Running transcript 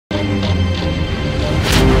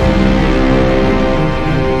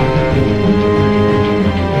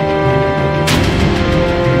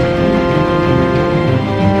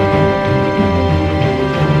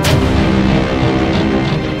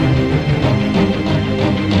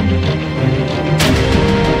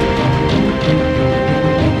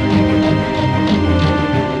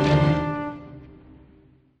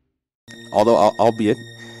although albeit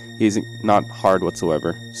he's not hard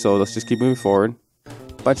whatsoever. So let's just keep moving forward.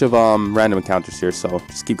 Bunch of random encounters here, so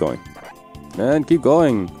just keep going. And keep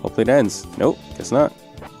going. Hopefully it ends. Nope, guess not.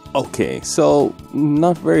 Okay, so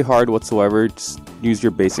not very hard whatsoever. Just use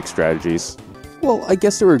your basic strategies. Well, I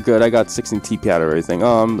guess they were good. I got 16 TP out of everything.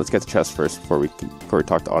 Let's get the chest first before we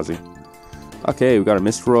talk to Ozzy. Okay, we got a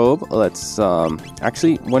mist robe. Let's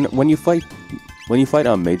actually when you fight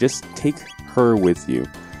Magus, take her with you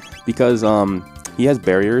because he has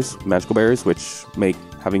barriers, magical barriers, which make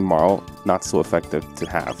having Marl not so effective to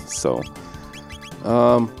have. So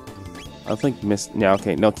I think mist. Yeah,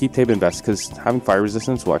 okay. No, keep tape and vest because having fire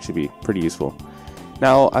resistance will actually be pretty useful.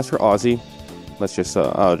 Now, as for Ozzy, let's just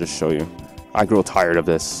I'll just show you. I grow tired of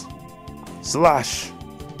this. Slash,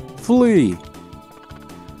 flee.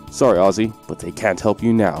 Sorry, Ozzy, but they can't help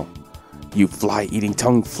you now. You fly-eating,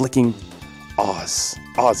 tongue-flicking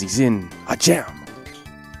Ozzy's in a jam.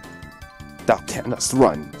 Thou canst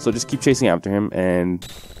run. So just keep chasing after him, and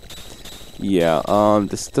yeah,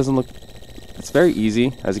 this doesn't look. It's very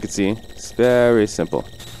easy, as you can see. It's very simple.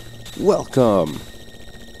 Welcome.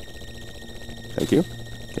 Thank you.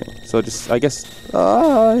 Okay, so just I guess.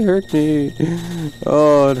 It hurt me.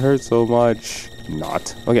 Oh, it hurt so much.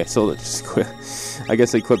 Not. Okay, so let's just quit. I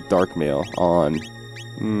guess I equip Dark Mail on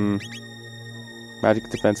Magic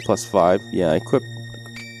Defense +5. Yeah, I equip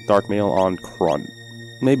Dark Mail on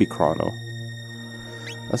maybe Chrono.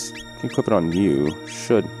 Let's equip it on you.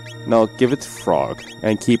 Should. No, give it to Frog.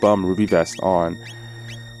 And keep Ruby Vest on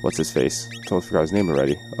what's his face? Totally forgot his name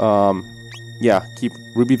already. Yeah, keep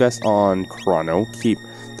Ruby Vest on Chrono. Keep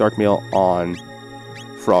Dark Mail on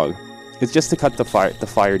Frog. It's just to cut the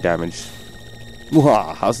fire damage.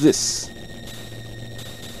 Mwah, how's this?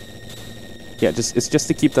 Yeah, it's just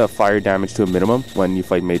to keep the fire damage to a minimum when you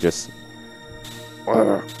fight Magus.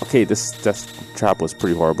 Okay, this death trap was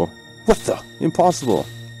pretty horrible. What the? Impossible.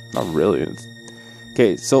 Not really.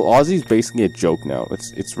 Okay, so Ozzy's basically a joke now.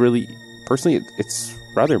 It's really, personally, it's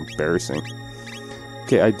rather embarrassing.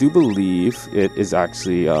 Okay, I do believe it is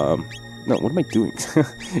actually, no, what am I doing?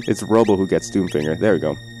 It's Robo who gets Doomfinger. There we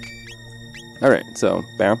go. Alright, so,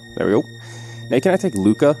 bam, there we go. Now, can I take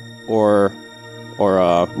Luca or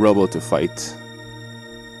Robo to fight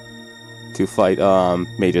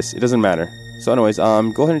Magus? It doesn't matter. So anyways,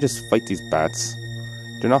 go ahead and just fight these bats.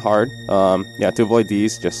 They're not hard. Yeah, to avoid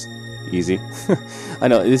these, just easy. I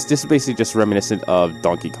know, this is basically just reminiscent of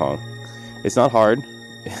Donkey Kong. It's not hard.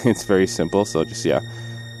 It's very simple, so just, yeah.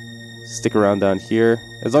 Stick around down here.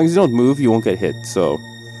 As long as you don't move, you won't get hit, so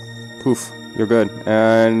poof, you're good.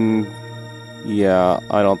 And yeah,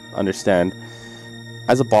 I don't understand.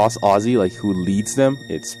 As a boss, Ozzy, like, who leads them,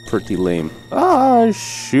 it's pretty lame. Ah,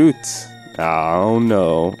 shoot. Oh,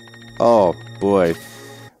 no. Oh, boy.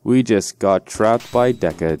 We just got trapped by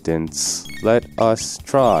decadence. Let us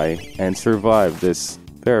try and survive this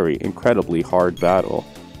very incredibly hard battle.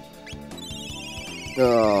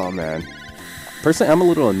 Oh, man. Personally, I'm a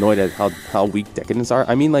little annoyed at how weak decadents are.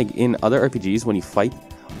 I mean, like, in other RPGs, when you fight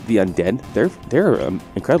the undead, they're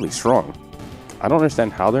incredibly strong. I don't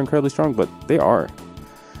understand how they're incredibly strong, but they are.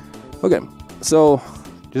 Okay, so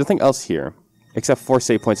there's nothing else here except 4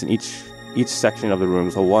 save points in each section of the room.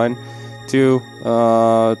 So 1, 2,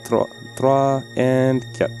 3, and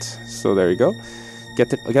 4. So there you go.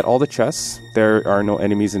 Get all the chests. There are no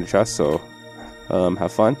enemies in the chest, so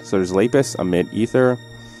have fun. So there's Lapis, a mid ether,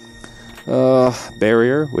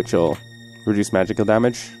 barrier, which will reduce magical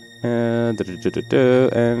damage, and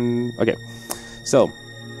okay. So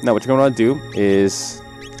now what you're gonna do is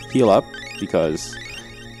heal up because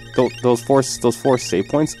those four save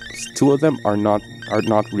points, 2 of them are not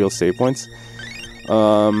real save points.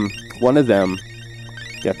 One of them,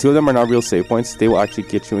 yeah, 2 of them are not real save points. They will actually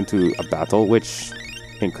get you into a battle, which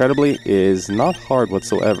incredibly is not hard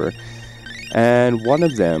whatsoever. And one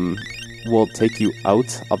of them will take you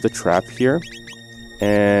out of the trap here.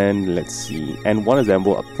 And let's see. And one of them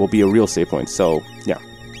will be a real save point. So yeah,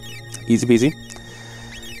 easy peasy.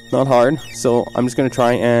 Not hard. So I'm just gonna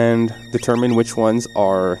try and determine which ones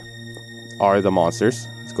are the monsters.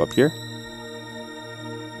 Let's go up here.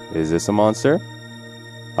 Is this a monster?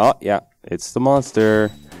 Oh yeah, it's the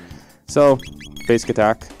monster. So basic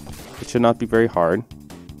attack. It should not be very hard.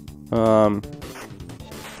 I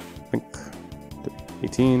think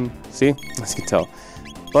 18. See, as you can tell.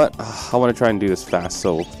 But I want to try and do this fast,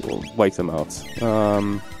 so we'll wipe them out. There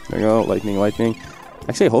we go. Lightning.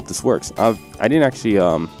 Actually, I hope this works. I didn't actually.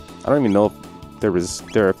 I don't even know if they're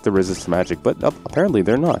resist magic, but apparently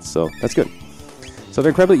they're not. So that's good. So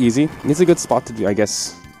they're incredibly easy. It's a good spot to do, I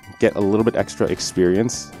guess, get a little bit extra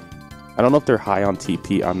experience. I don't know if they're high on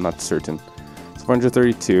TP. I'm not certain. It's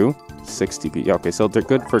 432. 6 TP. Yeah, okay, so they're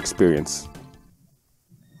good for experience.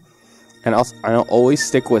 And I'll always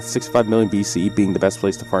stick with 65 million BC being the best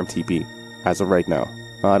place to farm TP as of right now.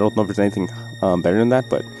 I don't know if there's anything better than that,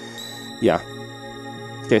 but yeah.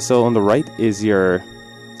 Okay, so on the right is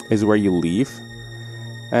where you leave,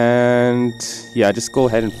 and yeah, just go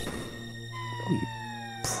ahead and. Oh, you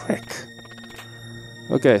prick.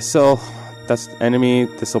 Okay, so that's enemy.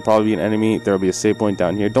 This will probably be an enemy. There will be a save point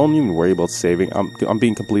down here. Don't even worry about saving. I'm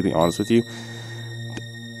being completely honest with you.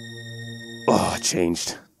 Oh, it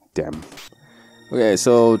changed. Damn. Okay,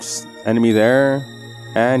 so just enemy there,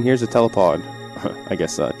 and here's a telepod. I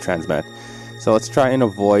guess transmat. So let's try and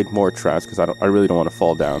avoid more traps because I really don't want to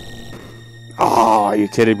fall down. Oh, are you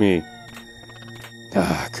kidding me?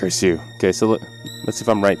 Ah, curse you. Okay, so let's see if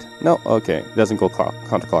I'm right. No, okay, it doesn't go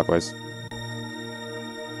counterclockwise.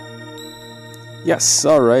 Yes,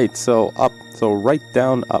 all right. So up, so right,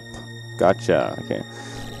 down, up. Gotcha. Okay,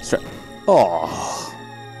 let's try. Oh.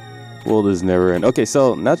 World is never end. Okay,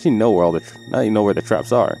 so now that you know where the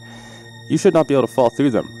traps are, you should not be able to fall through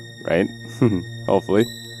them, right? Hopefully.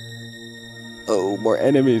 Oh, more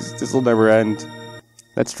enemies. This will never end.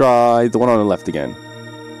 Let's try the one on the left again.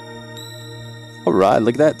 Alright,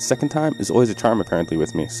 look at that. Second time is always a charm apparently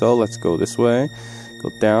with me. So let's go this way. Go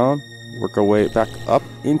down. Work our way back up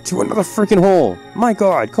into another freaking hole. My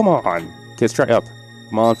god, come on. Okay, let's try up.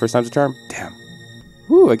 Come on, first time's a charm. Damn.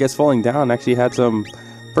 Woo, I guess falling down actually had some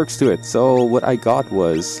perks to it. So what I got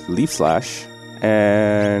was Leaf Slash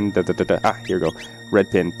and here we go. Red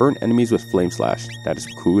Pin. Burn enemies with Flame Slash. That is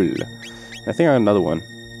cool. I think I have another one.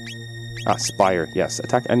 Spire. Yes,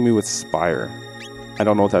 attack enemy with Spire. I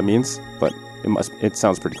don't know what that means, but it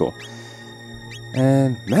sounds pretty cool.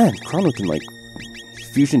 And man, Chrono can like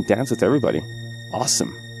fusion dance with everybody.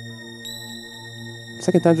 Awesome.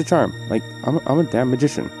 Second time's a charm. Like I'm a damn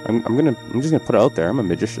magician. I'm just gonna put it out there. I'm a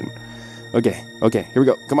magician. Okay, here we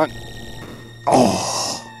go. Come on.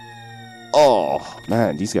 Oh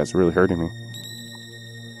man, these guys are really hurting me.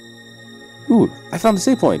 Ooh, I found the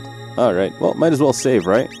save point. Alright, well, might as well save,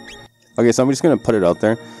 right? Okay, so I'm just gonna put it out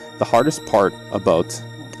there. The hardest part about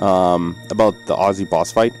the Aussie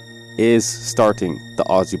boss fight is starting the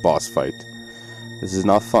Aussie boss fight. This is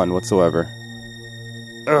not fun whatsoever.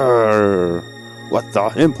 What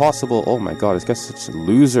the? Impossible! Oh my god, this guy's such a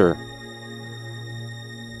loser.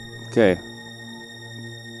 Okay.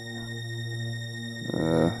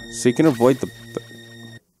 So you can avoid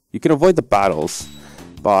the battles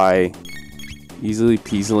by easily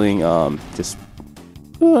peaseling, just...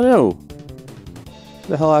 Oh no! What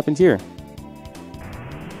the hell happened here?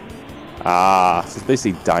 So it's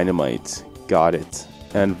basically dynamite. Got it.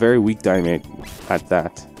 And very weak dynamite at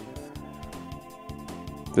that.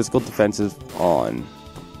 Physical defensive on.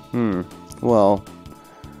 Well...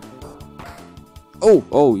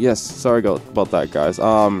 Oh, yes. Sorry about that, guys.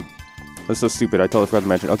 That's so stupid. I totally forgot to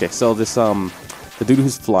mention. Okay, so this, the dude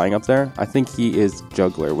who's flying up there, I think he is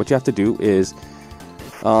Juggler. What you have to do is...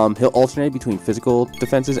 he'll alternate between physical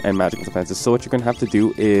defenses and magical defenses. So what you're gonna have to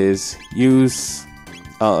do is use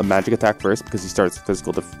a magic attack first because he starts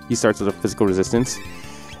with a physical resistance,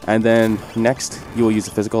 and then next you will use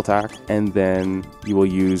a physical attack, and then you will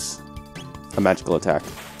use a magical attack.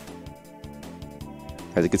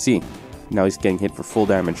 As you can see, now he's getting hit for full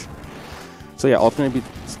damage. So yeah, alternate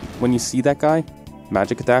when you see that guy,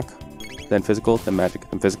 magic attack, then physical, then magic,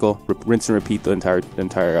 then physical. Rinse and repeat the entire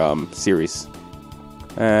series.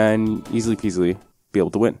 And easily peasily be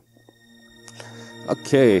able to win.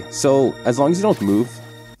 Okay, so as long as you don't move,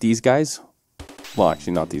 these guys, well,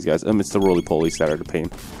 actually not these guys, it's the roly-polies that are the pain.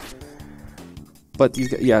 But these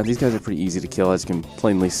guys are pretty easy to kill, as you can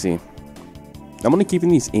plainly see. I'm only keeping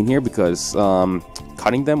these in here because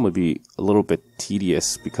cutting them would be a little bit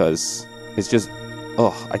tedious because it's just,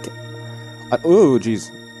 oh jeez.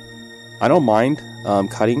 I don't mind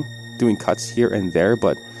doing cuts here and there,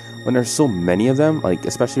 but when there's so many of them, like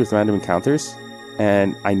especially with random encounters,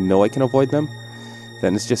 and I know I can avoid them,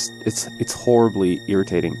 then it's horribly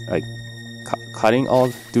irritating. Like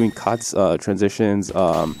doing cuts, transitions,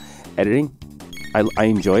 editing, I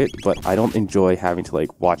enjoy it, but I don't enjoy having to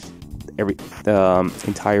like watch the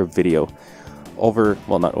entire video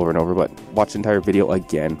not over and over, but watch the entire video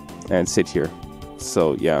again and sit here.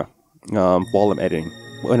 So yeah, while I'm editing,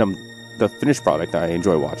 when I'm the finished product, I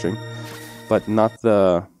enjoy watching, but not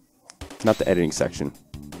the editing section.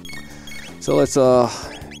 So let's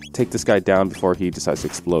take this guy down before he decides to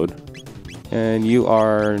explode. And you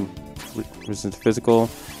are resistant to physical,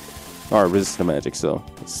 or resistant to magic, so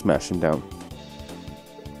let's smash him down.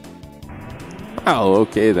 Oh,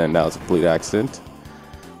 okay then, that was a complete accident.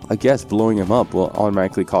 I guess blowing him up will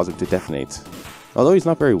automatically cause him to detonate. Although he's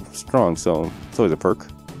not very strong, so it's always a perk.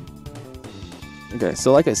 Okay,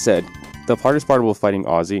 so like I said, the hardest part about fighting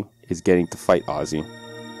Ozzy is getting to fight Ozzy.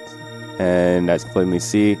 And as you can plainly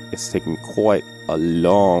see, it's taking quite a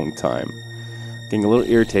long time. Getting a little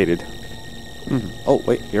irritated. Oh,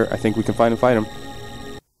 wait, here, I think we can fight him.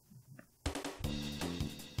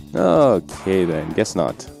 Okay then, guess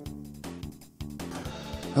not.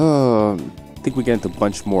 I think we get into a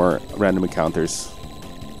bunch more random encounters.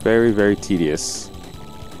 Very, very tedious.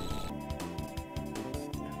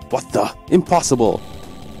 What the? Impossible!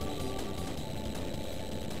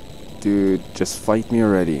 Dude, just fight me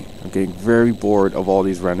already. I'm getting very bored of all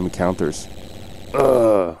these random encounters.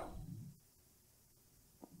 Ugh.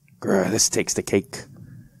 Grr, this takes the cake.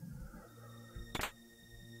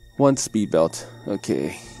 One speed belt.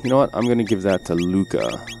 Okay. You know what? I'm gonna give that to Luca.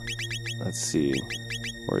 Let's see.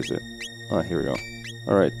 Where is it? Oh, here we go.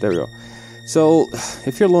 Alright, there we go. So,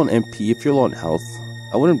 if you're low on MP, if you're low on health,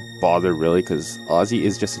 I wouldn't bother really, because Ozzy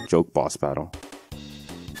is just a joke boss battle.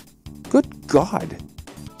 Good God!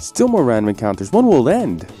 Still more random encounters. When will it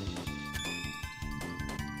end?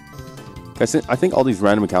 I think all these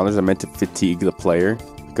random encounters are meant to fatigue the player,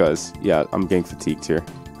 because, yeah, I'm getting fatigued here.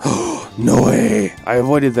 No way! I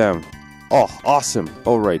avoided them! Oh, awesome!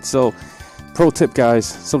 Alright, so, pro tip guys,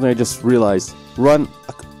 something I just realized. Run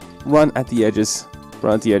at the edges.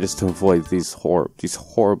 Run at the edges to avoid these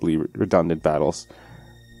horribly redundant battles.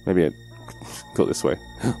 Maybe I go this way.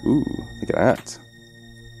 Ooh, look at that.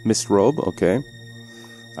 Mist robe, okay.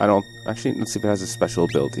 I don't... Actually, let's see if it has a special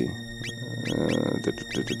ability.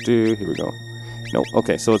 Here we go. Nope,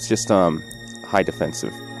 okay, so it's just high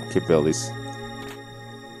defensive capabilities.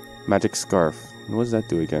 Magic Scarf. What does that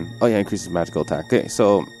do again? Oh yeah, increases magical attack. Okay,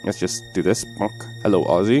 so let's just do this. Hello,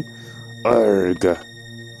 Ozzy. Urgh.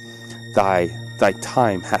 Thy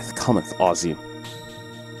time hath cometh, Ozzy.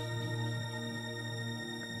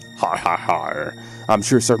 Har har har. I'm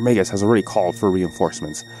sure Sir Magus has already called for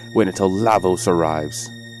reinforcements. Wait until Lavos arrives.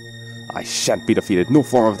 I shan't be defeated. No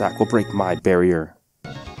form of attack will break my barrier.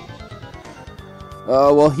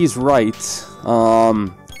 Well, he's right.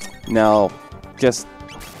 Now, just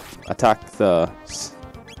attack the...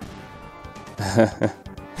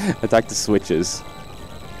 attack the switches.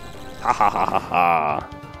 Ha ha ha ha ha.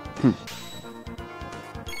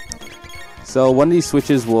 So one of these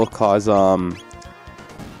switches will cause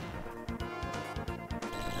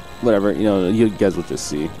whatever, you guys will just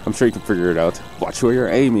see. I'm sure you can figure it out. Watch where you're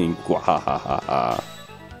aiming. Gwahahaha.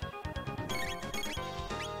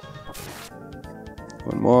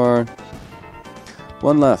 One more.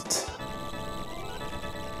 One left.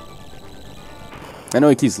 I know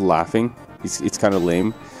he keeps laughing. It's kind of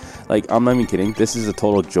lame. Like, I'm not even kidding. This is a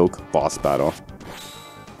total joke boss battle.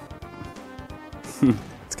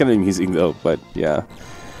 It's kind of amusing though, but yeah.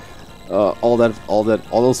 All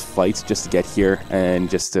those fights just to get here and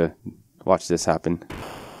just to watch this happen.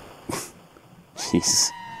 Jeez.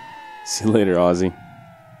 See you later, Ozzy.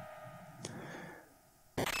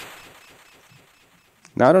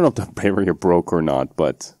 Now I don't know if the barrier broke or not,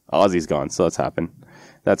 but Ozzy's gone, so that's happened.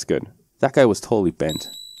 That's good. That guy was totally bent.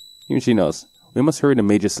 Even she knows. We must hurry to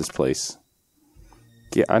Magus' place.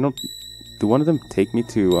 Yeah, I don't... Do one of them take me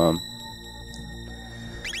to,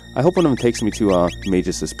 I hope one of them takes me to,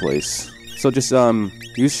 Magus' place. So just,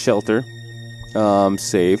 use shelter.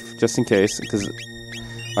 Save, just in case, because...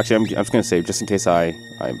 Actually, I'm just gonna save, just in case I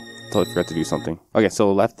totally forgot to do something. Okay,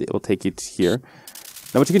 so left, it will take you to here.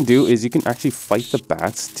 Now what you can do is you can actually fight the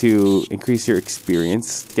bats to increase your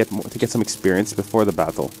experience, to get some experience before the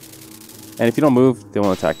battle. And if you don't move, they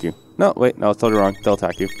won't attack you. No, wait, no, it's totally wrong. They'll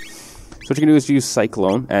attack you. So what you can do is use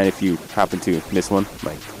Cyclone, and if you happen to miss one,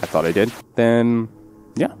 like I thought I did, then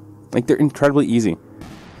yeah, like they're incredibly easy.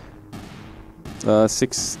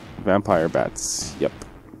 6 vampire bats. Yep,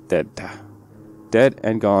 dead. Dead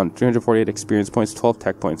and gone. 348 experience points, 12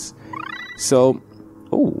 tech points. So,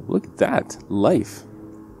 oh, look at that. Life.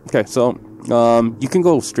 Okay, so you can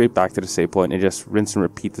go straight back to the save point and just rinse and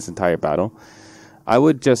repeat this entire battle. I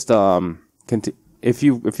would just if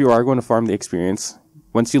you are going to farm the experience,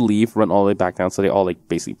 once you leave, run all the way back down so they all like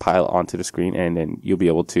basically pile onto the screen, and then you'll be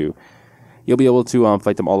able to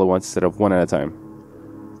fight them all at once instead of one at a time.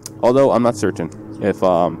 Although I'm not certain if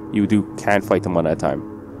you can fight them one at a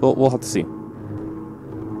time. We'll have to see.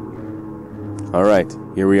 All right,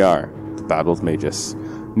 here we are. The Battle of Magus.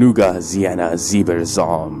 Nuga Ziana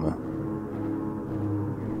Ziberzom.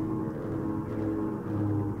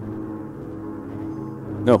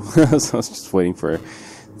 No, so I was just waiting for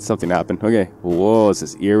something to happen. Okay. Whoa, this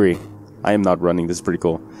is eerie. I am not running. This is pretty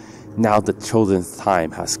cool. Now the chosen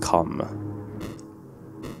time has come.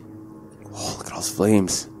 Oh, look at all those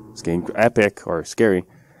flames. It's getting epic or scary.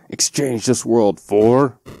 Exchange this world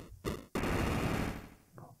for...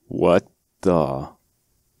 What the...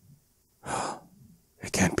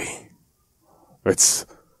 It can't be. It's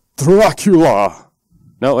Dracula!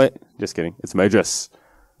 No, wait. Just kidding. It's Magus.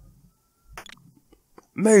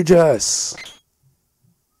 Magus!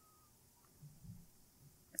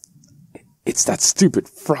 It's that stupid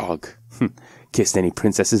frog. Kissed any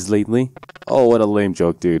princesses lately? Oh, what a lame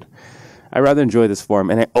joke, dude. I rather enjoy this form,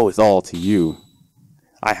 and I owe it all to you.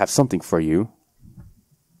 I have something for you.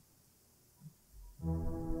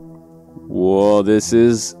 Whoa, this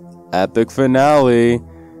is epic finale.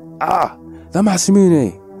 Ah, the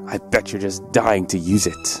Masamune. I bet you're just dying to use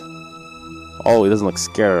it. Oh, he doesn't look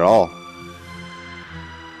scared at all.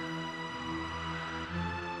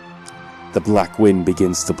 The black wind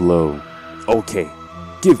begins to blow. Okay,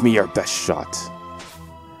 give me your best shot.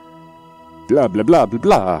 Blah blah blah blah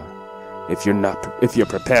blah. If you're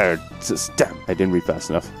prepared, damn, I didn't read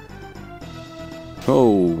fast enough.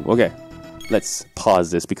 Oh, okay. Let's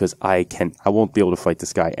pause this because I won't be able to fight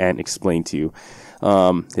this guy and explain to you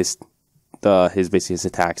his basically his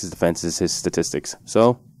attacks, his defenses, his statistics.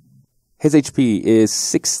 So his HP is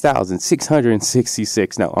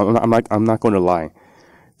 6,666. Now I'm not going to lie.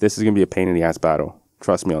 This is going to be a pain in the ass battle.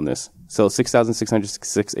 Trust me on this. So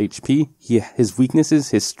 6,666 HP. His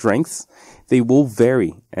weaknesses, his strengths, they will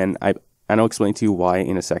vary, and I'll explain to you why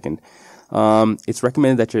in a second. It's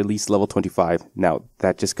recommended that you're at least level 25. Now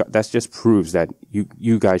that just proves that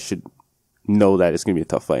you guys should know that it's going to be a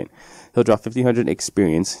tough fight. He'll draw 1,500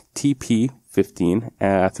 experience, TP 15,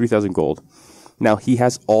 3,000 gold. Now he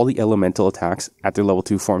has all the elemental attacks at their level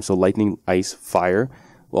 2 form. So lightning, ice, fire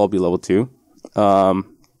will all be level 2.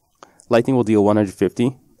 Lightning will deal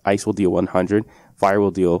 150. Ice will deal 100. Fire will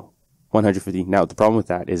deal 150. Now the problem with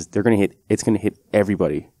that is it's gonna hit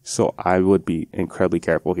everybody. So I would be incredibly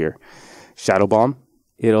careful here. Shadow Bomb,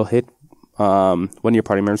 it'll hit one of your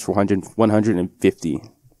party members for 150.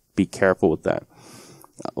 Be careful with that.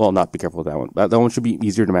 Well, not be careful with that one. That one should be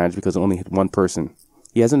easier to manage because it only hit one person.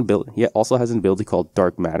 He also has an ability called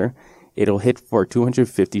Dark Matter. It'll hit for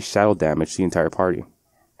 250 shadow damage to the entire party.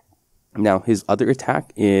 Now his other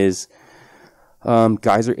attack is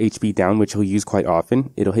Geyser HP down, which he'll use quite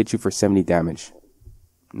often. It'll hit you for 70 damage.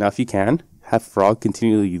 Now if you can, have Frog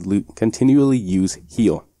continually use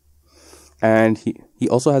heal. And he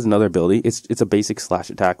also has another ability. It's a basic slash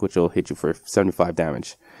attack, which will hit you for 75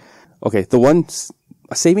 damage. Okay,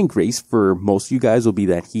 a saving grace for most of you guys will be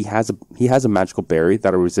that he has a magical berry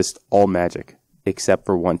that'll resist all magic except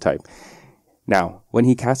for one type. Now, when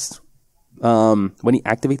he activates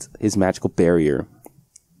his magical barrier,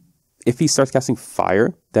 if he starts casting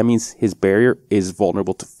fire, that means his barrier is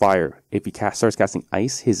vulnerable to fire. If he starts casting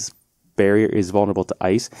ice, his barrier is vulnerable to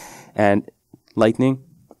ice and lightning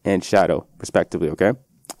and shadow, respectively. Okay,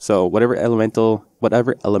 so whatever element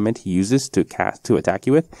he uses to attack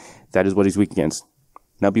you with, that is what he's weak against.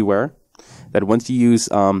 Now beware that once you use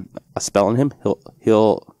a spell on him,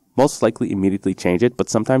 he'll most likely immediately change it, but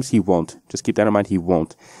sometimes he won't. Just keep that in mind. He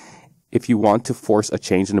won't. If you want to force a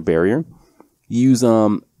change in a barrier, use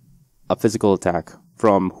a physical attack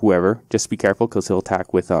from whoever. Just be careful because he'll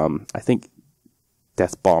attack with I think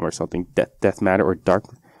Death Bomb or something, Death Matter or Dark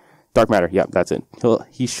Matter. Yeah, that's it.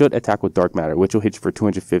 He should attack with Dark Matter, which will hit you for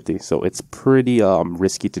 250. So it's pretty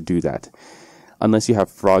risky to do that, unless you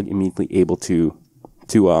have Frog immediately able to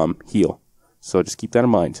heal. So just keep that in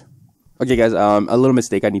mind. Okay, guys. A little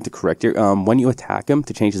mistake I need to correct here. When you attack him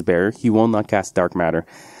to change his barrier, he will not cast Dark Matter.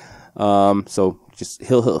 So just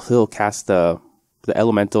he'll cast the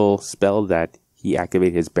elemental spell that he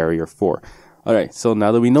activated his barrier for. All right. So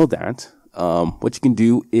now that we know that, what you can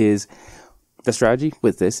do is the strategy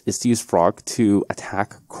with this is to use Frog to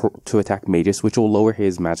attack Magus, which will lower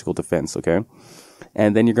his magical defense. Okay,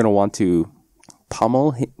 and then you're gonna want to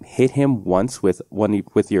hit him once with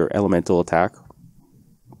your elemental attack.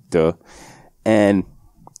 And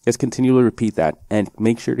just continually repeat that, and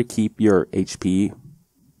make sure to keep your HP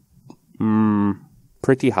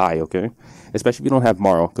pretty high, okay? Especially if you don't have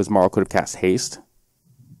Marl, because Marl could have cast haste.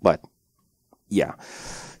 But yeah,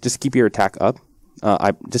 just keep your attack up.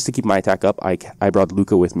 Just to keep my attack up, I brought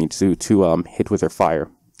Luca with me to hit with her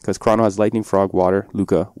fire, because Chrono has lightning, frog, water,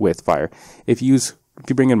 Luca with fire. If you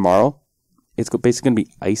bring in Marl, it's basically going to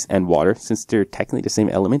be ice and water. Since they're technically the same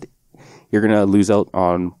element, you're going to lose out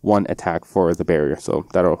on one attack for the barrier. So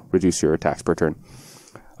that'll reduce your attacks per turn.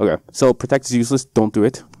 Okay, so protect is useless. Don't do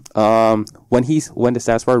it. When the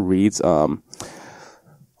status bar reads,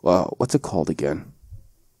 what's it called again?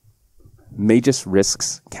 Magus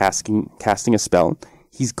risks casting a spell.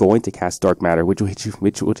 He's going to cast Dark Matter, which will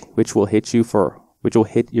hit you for which will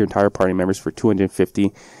hit your entire party members for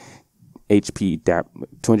 250 HP,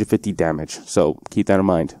 250 damage. So keep that in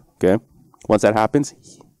mind, okay? Once that happens,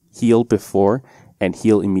 heal before and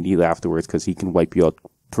heal immediately afterwards, because he can wipe you out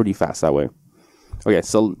pretty fast that way. Okay,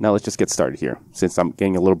 so now let's just get started here, since I'm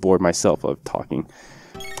getting a little bored myself of talking.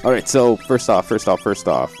 Alright, so first off, what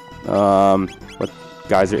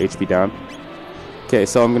guys are HP down? Okay,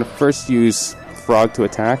 so I'm going to first use Frog to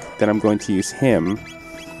attack, then I'm going to use him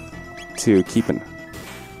to keep an...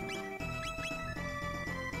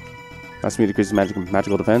 That's me to increase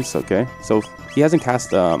magical defense, okay. So he hasn't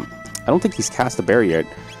cast, I don't think he's cast a barrier yet.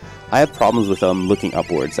 I have problems with looking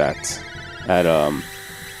upwards at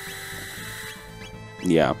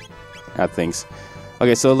things.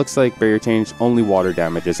 Okay, so it looks like barrier change, only water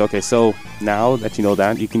damages. Okay, so now that you know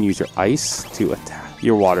that, you can use your ice to attack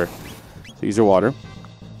your water. So use your water.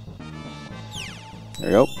 There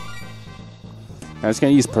you go. I'm just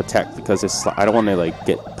gonna use protect because I don't want to like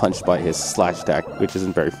get punched by his slash attack, which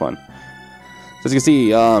isn't very fun. So as you can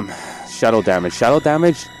see, shadow damage. Shadow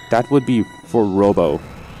damage, that would be for Robo.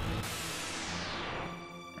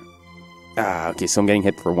 Okay, so I'm getting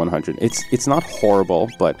hit for 100. It's not horrible,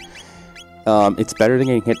 but it's better than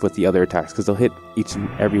getting hit with the other attacks, because they'll hit each and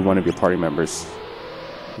every one of your party members.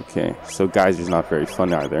 Okay, so Geyser's not very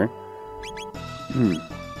fun either.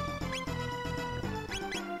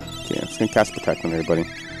 Okay, I'm just gonna cast Protect on everybody.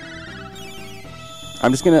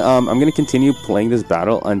 I'm gonna continue playing this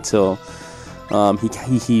battle until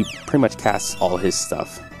he pretty much casts all his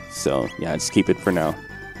stuff. So yeah, just keep it for now.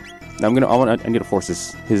 Now I need to force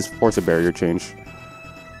his force a barrier change.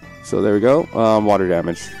 So there we go. Water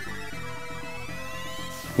damage.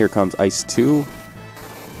 Here comes Ice 2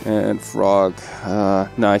 and Frog.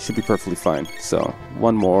 No, I should be perfectly fine. So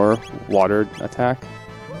one more water attack,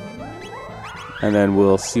 and then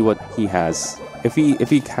we'll see what he has. If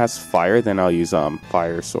he casts fire, then I'll use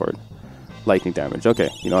Fire Sword, lightning damage. Okay,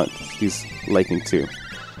 you know what? Just use lightning 2,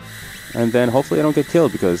 and then hopefully I don't get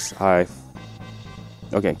killed because I.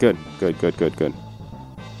 Okay, good. I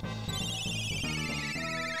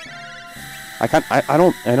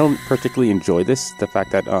don't particularly enjoy this. The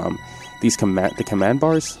fact that the command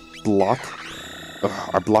bars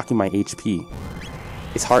are blocking my HP.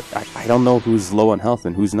 It's hard. I don't know who's low on health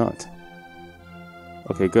and who's not.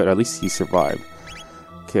 Okay, good. At least he survived.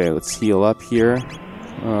 Okay, let's heal up here.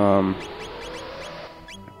 Damn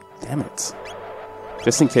it.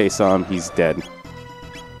 Just in case he's dead.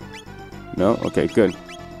 No? Okay, good.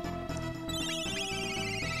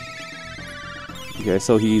 Okay,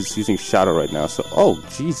 so he's using Shadow right now. So, oh,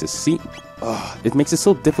 Jesus, see? It makes it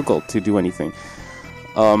so difficult to do anything.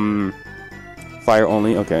 Fire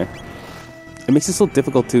only, okay. It makes it so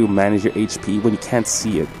difficult to manage your HP when you can't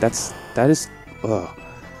see it. That is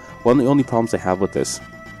one of the only problems I have with this.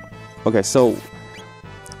 Okay, so...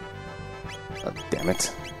 damn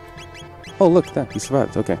it. Oh, look at that. He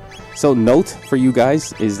survived. Okay. So, note for you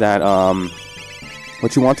guys is that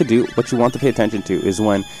what you want to pay attention to is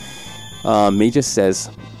when Magus says,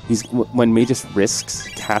 when Magus risks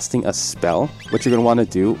casting a spell, what you're going to want to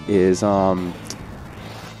do is, oh,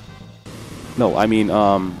 well,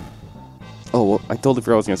 I totally forgot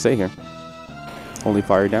what I was going to say here. Only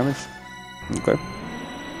fire damage? Okay.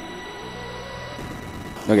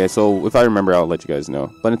 Okay, so if I remember, I'll let you guys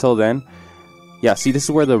know. But until then, yeah, see, this is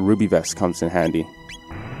where the Ruby Vest comes in handy.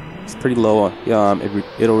 It's pretty low.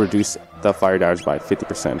 It'll reduce the fire damage by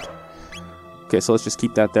 50%. Okay, so let's just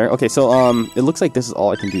keep that there. Okay, so it looks like this is all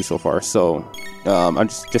I can do so far. So I'm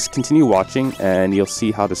just continue watching, and you'll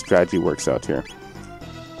see how the strategy works out here.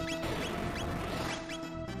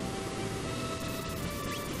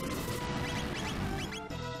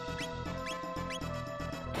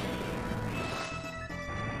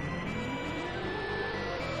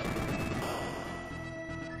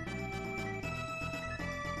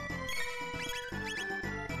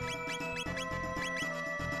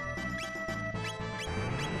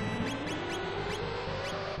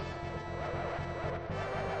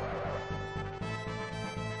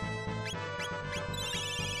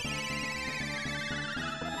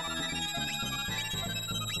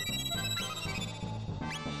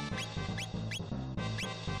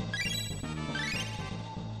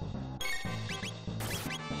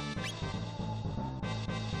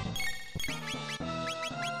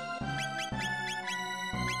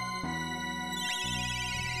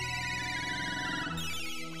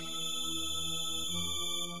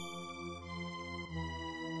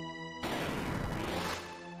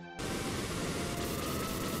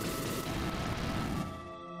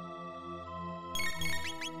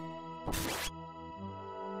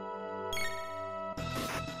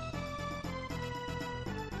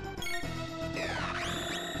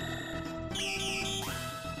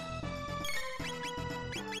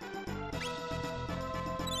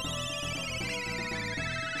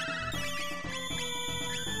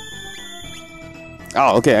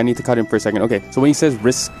 Oh, okay, I need to cut him for a second. Okay, so when he says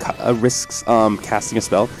risks casting a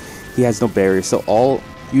spell, he has no barrier. So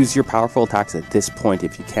use your powerful attacks at this point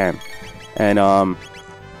if you can. And,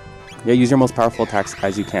 yeah, use your most powerful attacks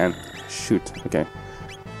as you can. Shoot, okay.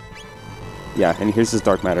 Yeah, and here's his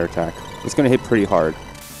Dark Matter attack. It's gonna hit pretty hard.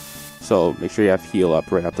 So make sure you have heal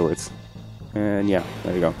up right afterwards. And yeah,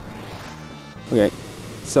 there you go. Okay,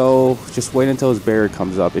 so just wait until his barrier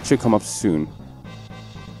comes up. It should come up soon.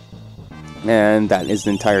 And that is the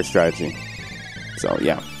entire strategy. So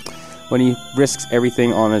yeah, when he risks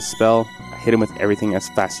everything on his spell, hit him with everything as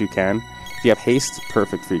fast as you can. If you have haste,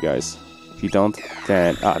 perfect for you guys. If you don't,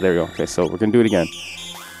 then there you go. Okay, so we're gonna do it again.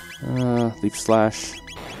 Leap slash.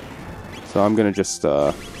 So I'm gonna just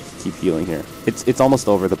keep healing here. It's almost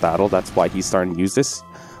over the battle. That's why he's starting to use this.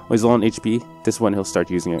 When he's low on HP, this one he'll start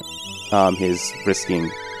using it. His risking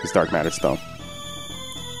his Dark Matter spell.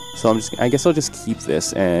 So I guess I'll just keep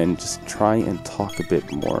this and just try and talk a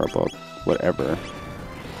bit more about whatever.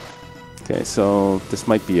 Okay, so this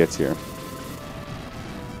might be it here.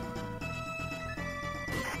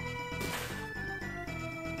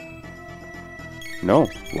 No.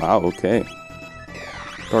 Wow, okay.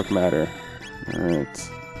 Dark Matter. Alright.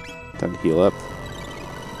 Time to heal up.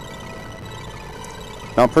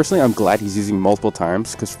 Now, personally, I'm glad he's using multiple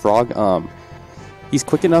times, because Frog, he's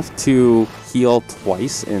quick enough to heal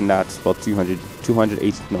twice, and that's about 200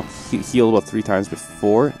 HP. No, heal about 3 times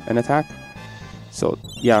before an attack. So,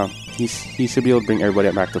 yeah, he should be able to bring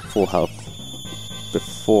everybody back to full health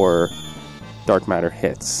before Dark Matter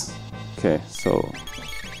hits. Okay, so...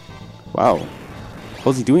 Wow.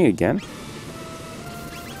 Was he doing it again?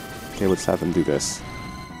 Okay, let's have him do this.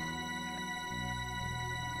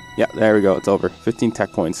 Yeah, there we go. It's over. 15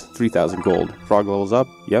 tech points, 3,000 gold. Frog levels up.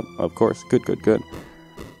 Yep, of course. Good, good, good.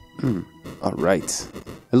 Alright.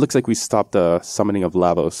 It looks like we stopped the summoning of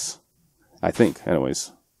Lavos. I think,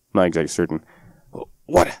 anyways. Not exactly certain.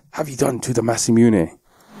 What have you done to the Masamune?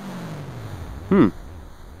 Looks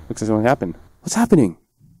like something happened. What's happening?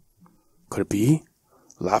 Could it be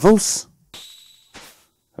Lavos?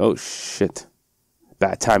 Oh, shit.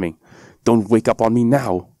 Bad timing. Don't wake up on me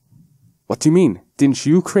now. What do you mean? Didn't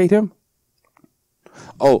you create him?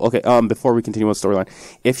 Oh, okay. Before we continue with the storyline,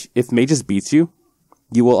 if Magus beats you,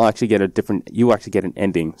 you will actually get an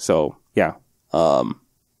ending. So, yeah.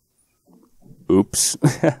 Oops.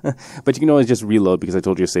 But you can always just reload because I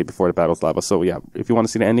told you to save before the battle's Lavos. So, yeah, if you want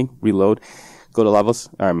to see the ending, reload. Go to Lavos.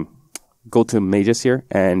 Go to Magus here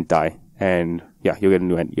and die. And, yeah, you'll get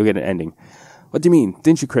an ending. What do you mean?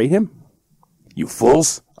 Didn't you create him? You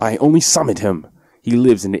fools! I only summoned him. He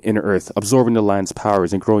lives in the inner earth, absorbing the land's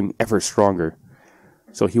powers and growing ever stronger.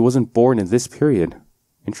 So he wasn't born in this period.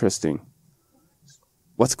 Interesting.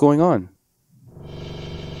 What's going on?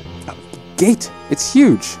 Gate! It's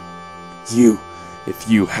huge! If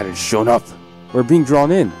you hadn't shown up, we're being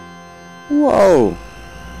drawn in. Whoa!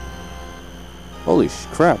 Holy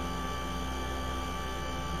crap.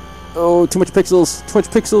 Oh, too much pixels! Too much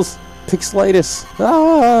pixels! Pixelitis!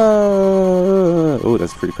 Ah! Oh,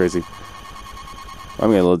 that's pretty crazy. I'm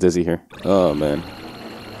getting a little dizzy here. Oh, man.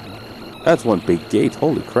 That's one big gate.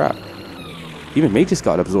 Holy crap. Even Magus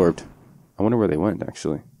got absorbed. I wonder where they went,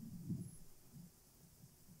 actually.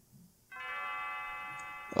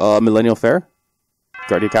 Millennial Fair?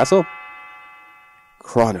 Guardia Castle?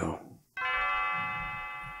 Chrono.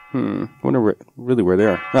 I wonder really where they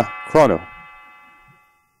are. Ah, Chrono.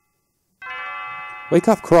 Wake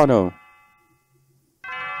up, Chrono!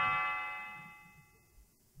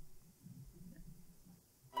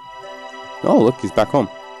 Oh, look, he's back home.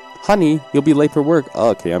 Honey, you'll be late for work. Oh,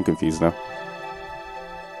 okay, I'm confused now.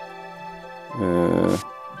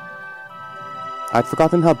 I'd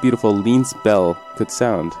forgotten how beautiful Lean's bell could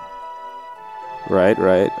sound. Right,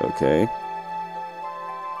 okay.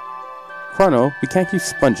 Chrono, we can't keep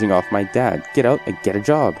sponging off my dad. Get out and get a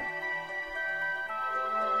job.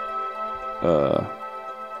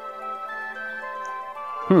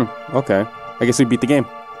 Okay. I guess we beat the game.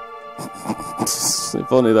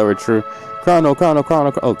 If only that were true. Chrono.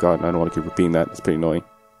 Oh god, I don't want to keep repeating that. It's pretty annoying.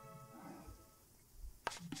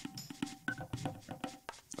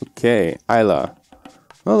 Okay, Isla.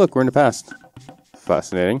 Oh look, we're in the past.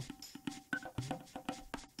 Fascinating.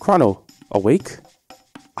 Chrono, awake?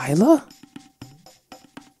 Isla?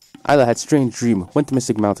 Isla had strange dream, went to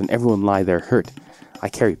Mystic Mountain, everyone lie there hurt. I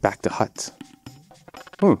carried back to hut.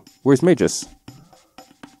 Where's Magus?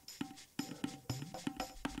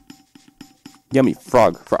 Yummy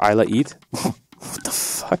frog for Isla eat? What the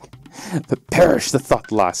fuck? But perish the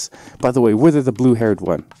thought lass. By the way, whither the blue-haired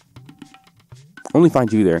one? Only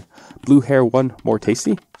find you there. Blue hair one more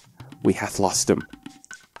tasty? We hath lost him.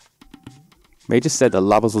 Magus said that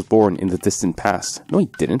Lavos was born in the distant past. No, he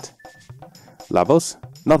didn't. Lavos?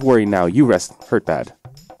 Not worry now. You rest. Hurt bad.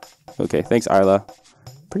 Okay, thanks, Isla.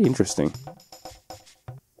 Pretty interesting.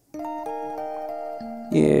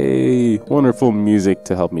 Yay! Wonderful music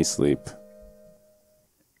to help me sleep.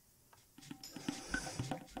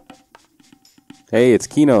 Hey, it's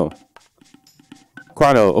Kino.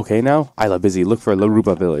 Chrono, okay now? Isla busy. Look for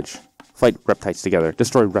Laruba village. Fight reptiles together.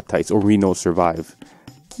 Destroy reptiles or we no survive.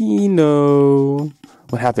 Kino.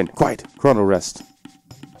 What happened? Quiet. Chrono rest.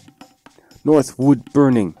 North wood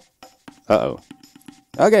burning. Uh-oh.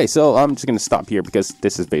 Okay, so I'm just going to stop here because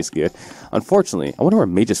this is basically it. Unfortunately, I wonder where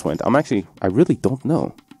Magus went. I really don't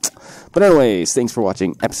know. But anyways, thanks for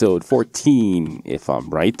watching episode 14, if I'm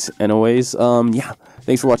right. Anyways, yeah.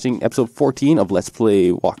 Thanks for watching episode 14 of Let's Play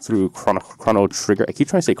Walkthrough Chrono Trigger. I keep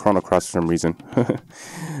trying to say Chrono Cross for some reason.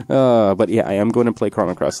 But yeah, I am going to play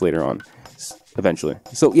Chrono Cross later on. Eventually.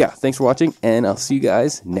 So yeah, thanks for watching, and I'll see you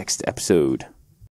guys next episode.